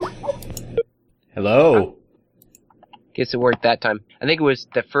Hello. Guess it worked that time. I think it was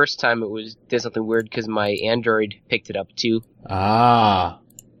the first time did something weird because my Android picked it up too. Ah.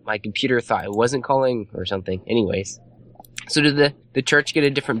 My computer thought it wasn't calling or something. Anyways. So did the church get a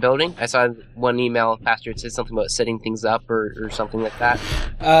different building? I saw one email, Pastor, it said something about setting things up or something like that.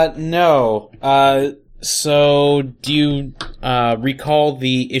 No. So do you recall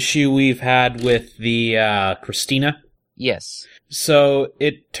the issue we've had with the Christina? Yes. So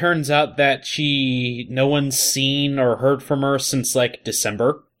it turns out that no one's seen or heard from her since like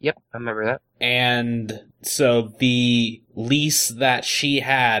December. Yep, I remember that. And so the lease that she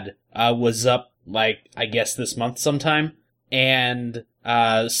had was up like I guess this month sometime. And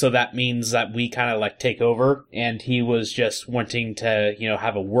so that means that we kind of like take over, and he was just wanting to,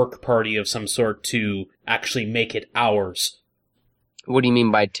 have a work party of some sort to actually make it ours. What do you mean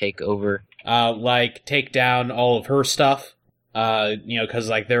by take over? Like take down all of her stuff. Because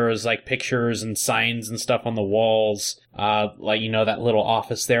like there was like pictures and signs and stuff on the walls. Like that little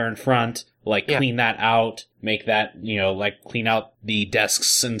office there in front. Like clean that out, make that like clean out the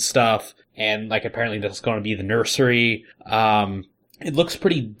desks and stuff. And like apparently that's going to be the nursery. It looks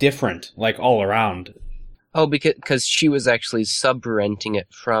pretty different, like all around. Oh, because she was actually sub-renting it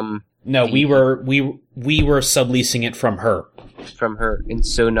from. No, we were subleasing it from her. From her, and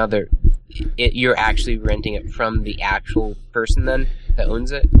so now you're actually renting it from the actual person then that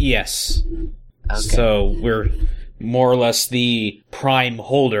owns it? Yes. Okay. So we're more or less the prime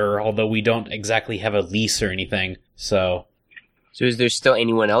holder, although we don't exactly have a lease or anything. So is there still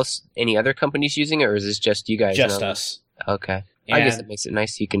any other companies using it, or is this just you guys? Just us. Okay. I guess it makes it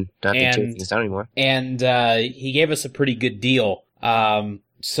nice. You can not have to tear things down anymore. And he gave us a pretty good deal.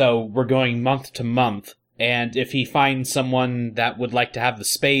 So we're going month to month. And if he finds someone that would like to have the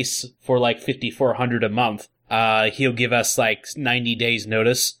space for like $5,400 a month, he'll give us like 90 days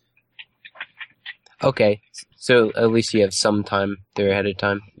notice. Okay. So at least you have some time there ahead of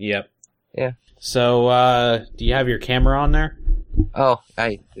time. Yep. Yeah. So, do you have your camera on there? Oh,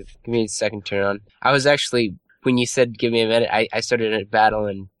 give me a second to turn it on. I was actually, when you said give me a minute, I started a battle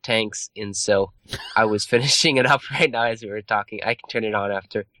in tanks, and so I was finishing it up right now as we were talking. I can turn it on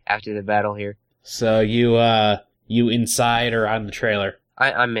after the battle here. So you inside or on the trailer?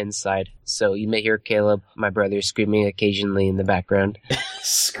 I'm inside. So you may hear Caleb, my brother, screaming occasionally in the background.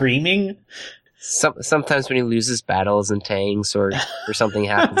 Screaming? Sometimes when he loses battles in tanks or something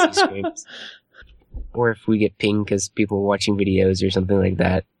happens, he screams. Or if we get pinged because people are watching videos or something like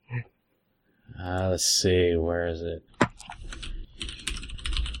that. Let's see, where is it?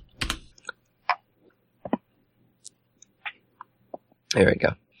 There we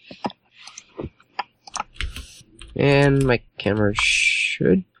go. And my camera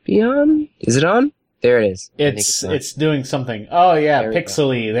should be on. Is it on? There it is. It's doing something. Oh yeah,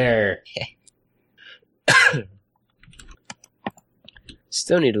 pixely there.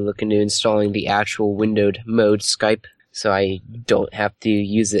 Still need to look into installing the actual windowed mode Skype, so I don't have to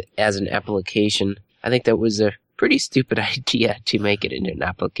use it as an application. I think that was a pretty stupid idea to make it into an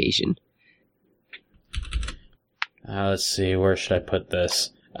application. Let's see, where should I put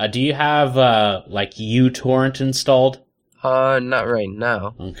this? Do you have, like, uTorrent installed? Not right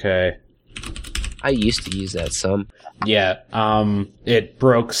now. Okay. I used to use that some. Yeah, it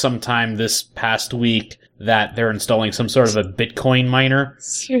broke sometime this past week that they're installing some sort of a Bitcoin miner.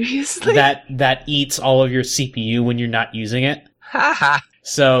 Seriously? That eats all of your CPU when you're not using it. Haha.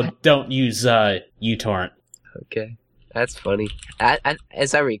 So don't use, uTorrent. Okay. That's funny.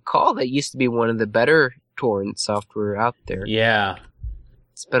 As I recall, that used to be one of the better torrent software out there. Yeah.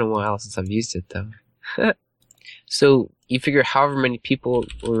 It's been a while since I've used it, though. So, you figure however many people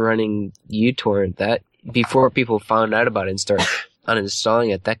were running uTorrent, that before people found out about it and started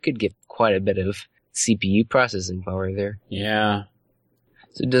uninstalling it, that could get quite a bit of CPU processing power there. Yeah.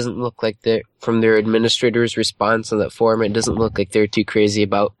 So it doesn't look like from their administrator's response on that forum, it doesn't look like they're too crazy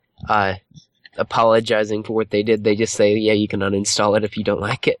about apologizing for what they did. They just say, yeah, you can uninstall it if you don't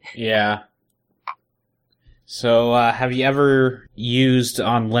like it. Yeah. So, have you ever used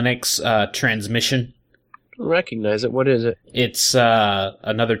on Linux Transmission? I don't recognize it. What is it? It's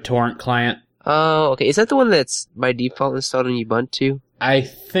another torrent client. Oh, okay. Is that the one that's by default installed on Ubuntu? I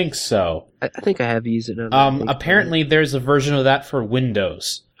think so. I think I have used it now. Apparently there's a version of that for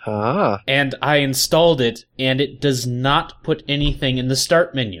Windows. Ah. And I installed it, and it does not put anything in the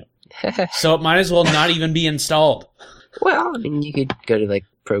start menu. So it might as well not even be installed. Well, I mean, you could go to, like,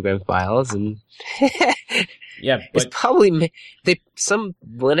 program files and... Yeah, but... It's probably... some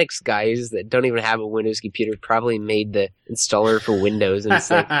Linux guys that don't even have a Windows computer probably made the installer for Windows, and it's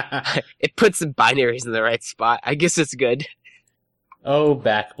like... it puts the binaries in the right spot. I guess it's good. Oh,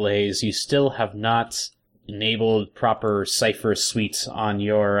 Backblaze, you still have not enabled proper Cypher suites on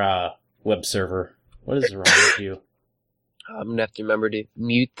your web server. What is wrong with you? I'm going to have to remember to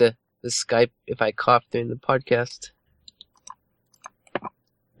mute the Skype if I cough during the podcast.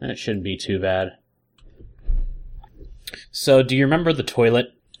 That shouldn't be too bad. So, do you remember the toilet?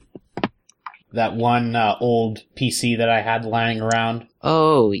 That one old PC that I had lying around?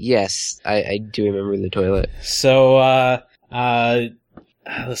 Oh, yes. I do remember the toilet. So,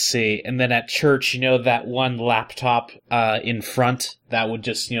 let's see. And then at church, that one laptop in front that would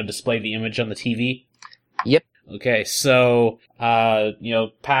just, display the image on the TV? Yep. Okay, so,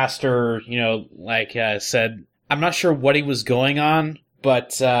 pastor, said, I'm not sure what he was going on,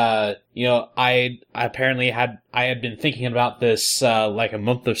 but, I apparently had been thinking about this, a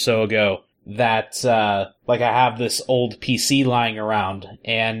month or so ago, that, I have this old PC lying around,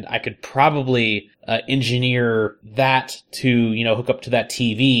 and I could probably, engineer that to, hook up to that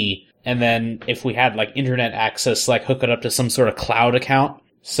TV, and then if we had, internet access, hook it up to some sort of cloud account,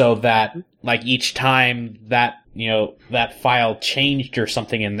 so that, each time that, that file changed or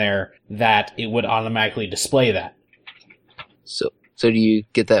something in there, that it would automatically display that. So do you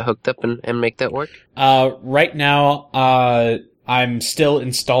get that hooked up and make that work? Right now, I'm still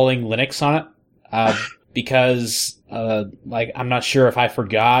installing Linux on it, because, I'm not sure if I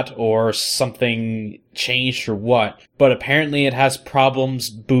forgot or something changed or what, but apparently it has problems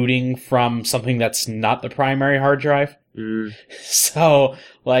booting from something that's not the primary hard drive. Mm. So,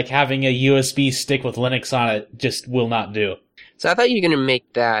 having a USB stick with Linux on it just will not do. So I thought you were going to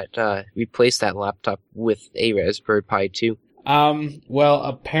make that, replace that laptop with a Raspberry Pi 2. Well,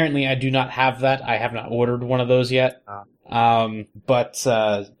 apparently I do not have that. I have not ordered one of those yet. But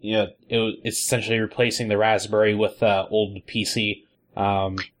it's essentially replacing the Raspberry with, old PC.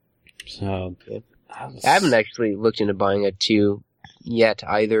 So. I haven't actually looked into buying a 2 yet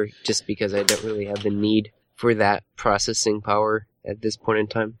either, just because I don't really have the need for that processing power at this point in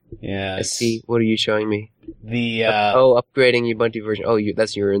time. Yeah. I see. What are you showing me? The, upgrading Ubuntu version. Oh,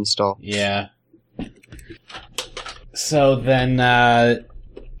 that's your install. Yeah. So then, I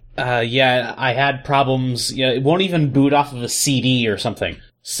had problems. It won't even boot off of a CD or something.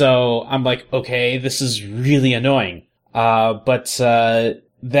 So I'm like, okay, this is really annoying. But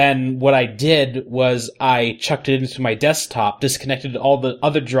then what I did was I chucked it into my desktop, disconnected all the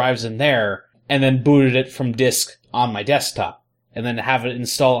other drives in there, and then booted it from disk on my desktop. And then have it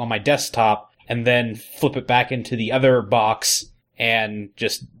install on my desktop, and then flip it back into the other box, and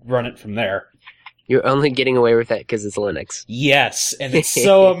just run it from there. You're only getting away with that because it's Linux. Yes, and it's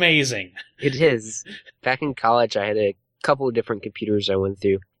so amazing. It is. Back in college, I had a couple of different computers I went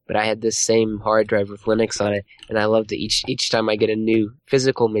through, but I had this same hard drive with Linux on it, and I loved it. Each time I get a new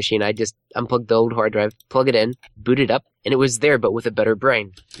physical machine, I just unplug the old hard drive, plug it in, boot it up, and it was there, but with a better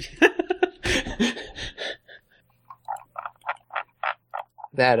brain.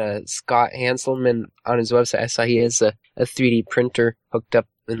 That Scott Hanselman on his website, I saw he has a 3D printer hooked up,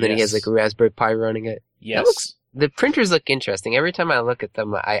 and then he has a Raspberry Pi running it. Yes. The printers look interesting. Every time I look at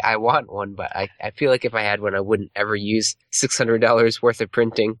them, I want one, but I feel like if I had one, I wouldn't ever use $600 worth of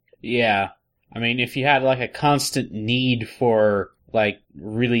printing. Yeah. I mean, if you had a constant need for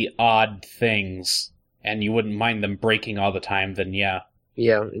really odd things, and you wouldn't mind them breaking all the time, then yeah.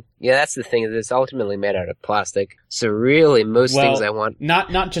 Yeah, that's the thing. It's ultimately made out of plastic. So really, most things I want...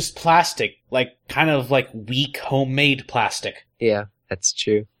 Not just plastic, kind of weak homemade plastic. Yeah, that's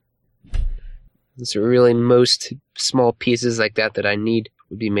true. So really, most small pieces like that I need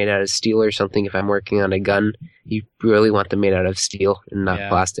would be made out of steel or something. If I'm working on a gun, you really want them made out of steel and not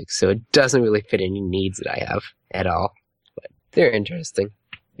plastic. So it doesn't really fit any needs that I have at all. But they're interesting.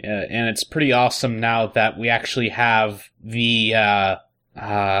 Yeah, and it's pretty awesome now that we actually have the...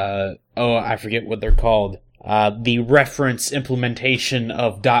 I forget what they're called. The reference implementation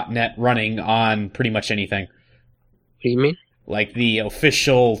of .NET running on pretty much anything. What do you mean? The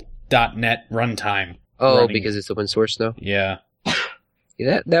official .NET runtime. Oh, running. Because it's open source now? Yeah.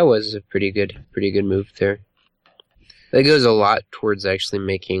 That was a pretty good move there. That goes a lot towards actually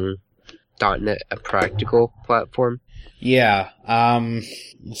making .NET a practical platform. Yeah.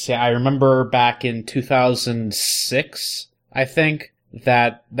 Let's see, I remember back in 2006, I think,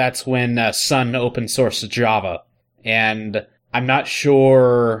 that's when Sun open sourced Java. And I'm not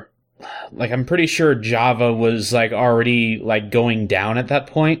sure, I'm pretty sure Java was already going down at that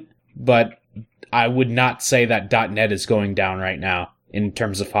point, but I would not say that .NET is going down right now in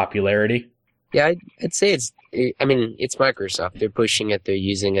terms of popularity. Yeah, I'd say it's Microsoft. They're pushing it, they're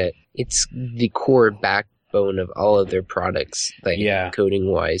using it. It's the core backbone of all of their products, coding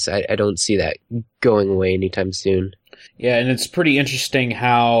wise. I don't see that going away anytime soon. Yeah, and it's pretty interesting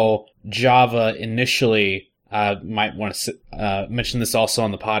how Java initially, might want to mention this also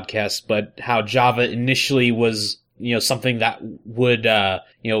on the podcast, but how Java initially was, something that would,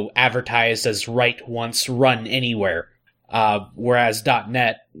 advertised as write once, run anywhere. Whereas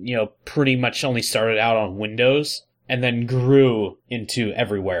 .NET, pretty much only started out on Windows and then grew into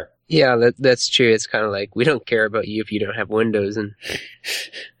everywhere. Yeah, that's true. It's kind of like, we don't care about you if you don't have Windows, and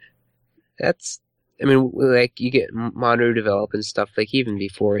like, you get mono develop and stuff, like, even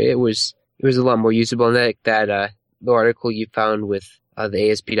before, it was a lot more usable, and the article you found with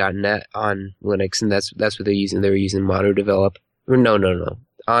the ASP.NET on Linux, and that's what they're using. They were using mono develop. Or no.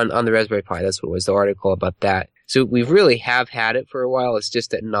 On the Raspberry Pi, that's what it was, the article about that. So we really have had it for a while. It's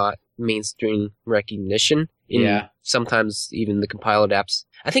just that not mainstream recognition. Sometimes even the compiled apps.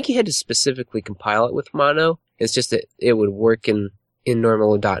 I think you had to specifically compile it with mono. It's just that it would work in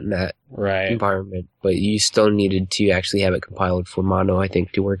normal .NET environment, but you still needed to actually have it compiled for mono, I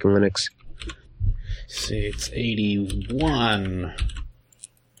think, to work in Linux. Let's see, it's 81.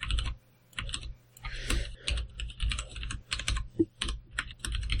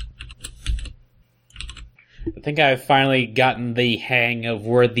 I think I've finally gotten the hang of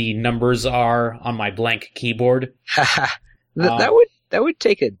where the numbers are on my blank keyboard. That would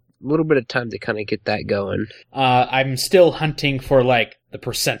take a little bit of time to kind of get that going. I'm still hunting for, like, the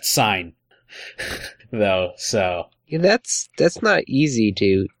percent sign, though, so... Yeah, that's not easy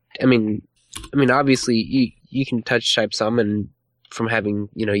to... I mean, obviously, you can touch type some and from having,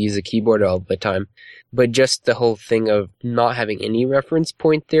 use a keyboard all the time. But just the whole thing of not having any reference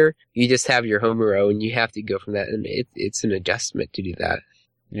point there, you just have your home row and you have to go from that, and it's an adjustment to do that.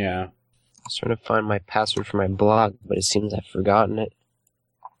 Yeah. I was trying to find my password for my blog, but it seems I've forgotten it.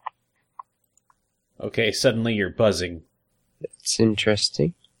 Okay, suddenly you're buzzing. It's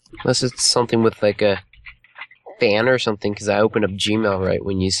interesting. Unless it's something with like a fan or something, because I opened up Gmail right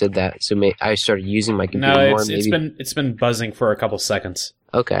when you said that, so I started using my computer more. No, it's been buzzing for a couple seconds.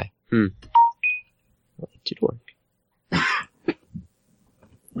 Okay. Well, it did work.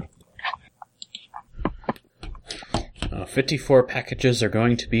 54 packages are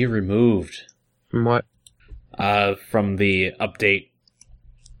going to be removed. From what? From the update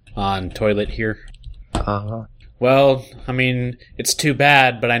on Toilet here. Uh-huh. Well, I mean, it's too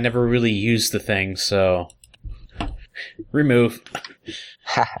bad, but I never really used the thing, so... Remove.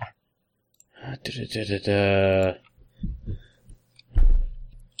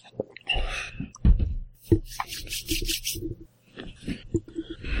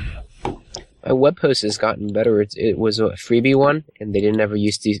 My web host has gotten better. It was a freebie one, and they didn't ever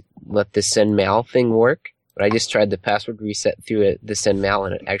used to let the send mail thing work. But I just tried the password reset through the send mail,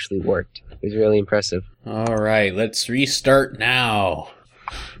 and it actually worked. It was really impressive. All right, let's restart now.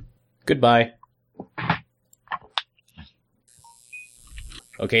 Goodbye.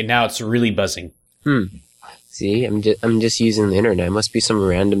 Okay, now it's really buzzing. See, I'm just using the internet. It must be some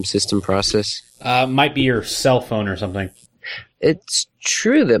random system process. Might be your cell phone or something. It's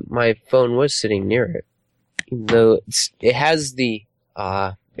true that my phone was sitting near it, though it has the.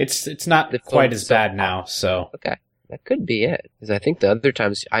 It's not quite as bad now, so. Okay, that could be it. Because I think the other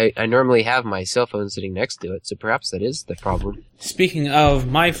times I normally have my cell phone sitting next to it, so perhaps that is the problem. Speaking of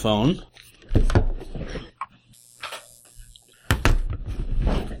my phone.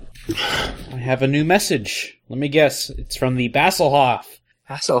 I have a new message. Let me guess. It's from the Basselhoff.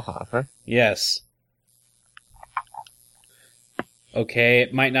 Hasselhoff, huh? Yes. Okay,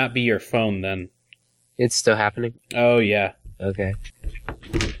 it might not be your phone then. It's still happening? Oh, yeah. Okay.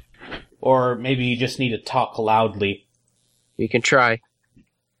 Or maybe you just need to talk loudly. You can try.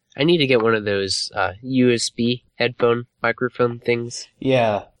 I need to get one of those USB headphone microphone things.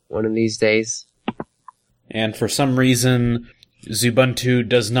 Yeah. One of these days. And for some reason, Xubuntu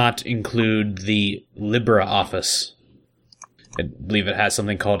does not include the LibreOffice. I believe it has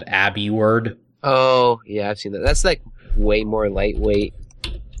something called AbiWord. Oh, yeah, I've seen that. That's like way more lightweight.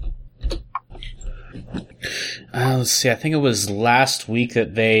 Let's see, I think it was last week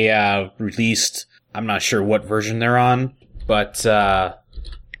that they released, I'm not sure what version they're on, but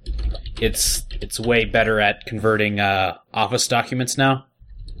it's way better at converting Office documents now.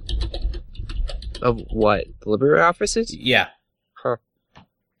 Of what? LibreOffice? Yeah. Huh.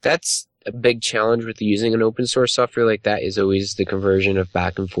 That's a big challenge with using an open source software like that, is always the conversion of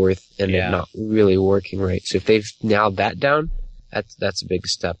back and forth and it not really working right. So if they've nailed that down, that's a big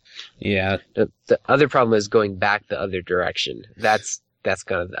step. Yeah. The other problem is going back the other direction. That's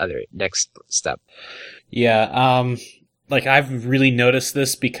kind of the other next step. Yeah. Like I've really noticed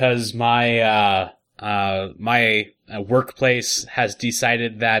this because my workplace has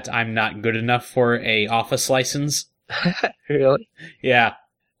decided that I'm not good enough for a Office license. Really? Yeah.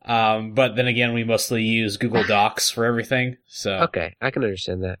 But then again, we mostly use Google Docs for everything. So Okay, I can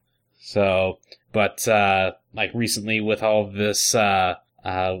understand that. So, but, like recently with all of this,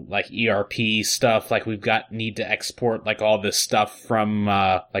 like ERP stuff, like need to export like all this stuff from,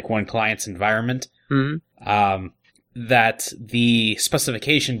 like one client's environment. Mm-hmm. That the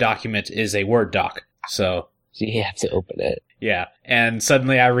specification document is a Word doc. So you have to open it. Yeah. And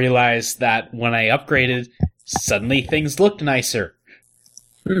suddenly I realized that when I upgraded, suddenly things looked nicer.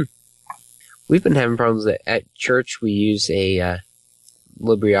 We've been having problems at church. We use a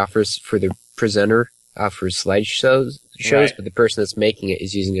LibreOffice for the presenter for slideshows, Right. but the person that's making it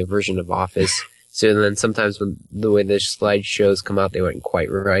is using a version of Office. So then sometimes when the way the slideshows come out, they weren't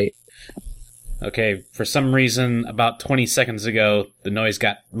quite right. Okay, for some reason, about 20 seconds ago, the noise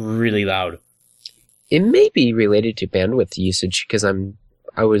got really loud. It may be related to bandwidth usage because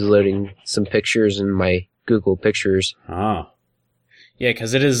I was loading some pictures in my Google Pictures. Ah. Yeah,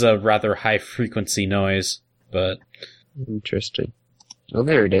 because it is a rather high-frequency noise, but... Interesting. Oh,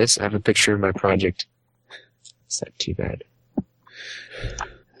 there it is. I have a picture of my project. It's not too bad.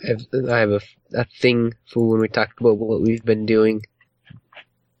 I have a thing for when we talked about what we've been doing.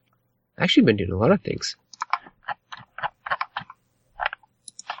 Actually, been doing a lot of things.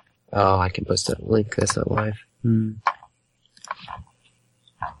 Oh, I can post that link. That's not live.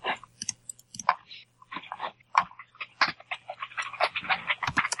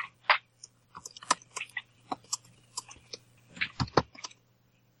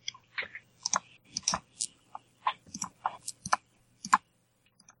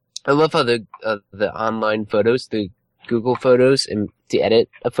 I love how the online photos, the Google Photos, and to edit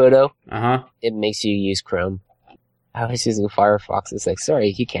a photo, Uh-huh. it makes you use Chrome. I was using Firefox. It's like,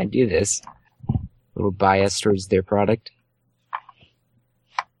 sorry, you can't do this. A little bias towards their product.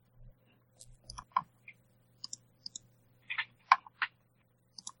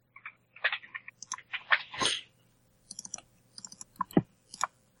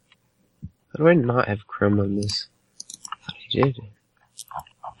 How do I not have Chrome on this? I thought I did.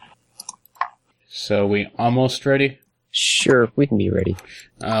 So we almost ready? Sure, we can be ready.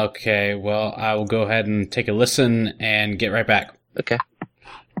 Okay, well, I will go ahead and take a listen and get right back. Okay.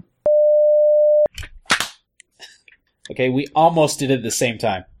 Okay, we almost did it at the same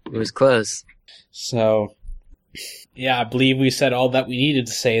time. It was close. So, yeah, I believe we said all that we needed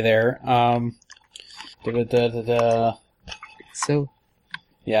to say there. So,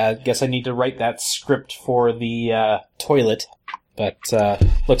 Yeah, I guess I need to write that script for the toilet, but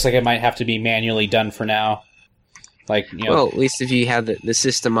looks like it might have to be manually done for now. Like, you know, well, at least if you have the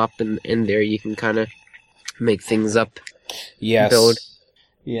system up in there, you can kind of make things up. yes, build.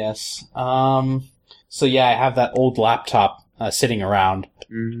 yes. So yeah, I have that old laptop sitting around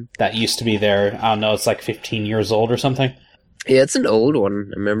that used to be there. I don't know, it's like 15 years old or something. Yeah, it's an old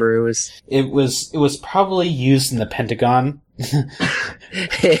one. I remember it was... It was probably used in the Pentagon.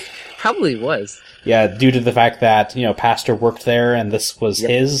 It probably was. Yeah, due to the fact that, you know, Pastor worked there and this was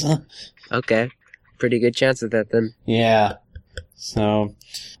his. Okay. Pretty good chance of that then. Yeah. So,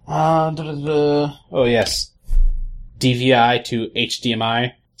 oh yes. DVI to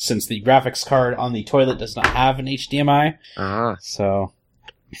HDMI, since the graphics card on the toilet does not have an HDMI. Ah. So,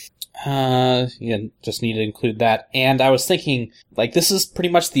 yeah, just need to include that. And I was thinking, like, this is pretty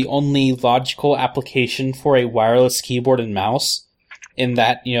much the only logical application for a wireless keyboard and mouse, in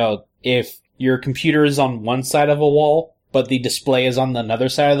that, you know, if your computer is on one side of a wall, but the display is on another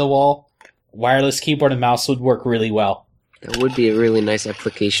side of the wall, wireless keyboard and mouse would work really well. That would be a really nice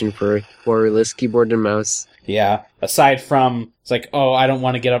application for a wireless keyboard and mouse. Yeah, aside from, it's like, oh, I don't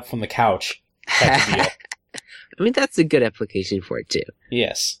want to get up from the couch type of deal. I mean, that's a good application for it too.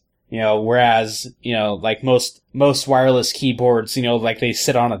 Yes. You know, whereas, you know, like most wireless keyboards, you know, like they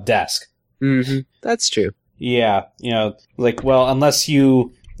sit on a desk. Mm-hmm. That's true. Yeah, you know, like, well, unless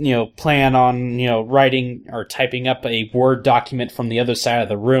you know, plan on, you know, writing or typing up a Word document from the other side of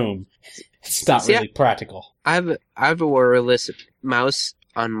the room, it's not really practical. I have a wireless mouse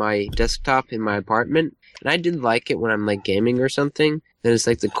on my desktop in my apartment, and I did like it when I'm like gaming or something. Then it's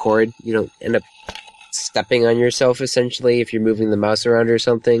like the cord, you know, end up stepping on yourself essentially if you're moving the mouse around or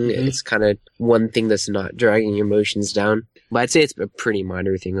something. Mm-hmm. It's kind of one thing that's not dragging your motions down. But I'd say it's a pretty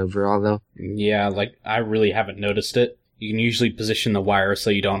minor thing overall, though. Yeah, like, I really haven't noticed it. You can usually position the wire so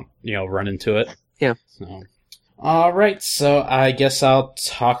you don't, you know, run into it. Yeah. So. Alright, so I guess I'll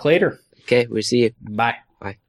talk later. Okay, we'll see you. Bye. Bye.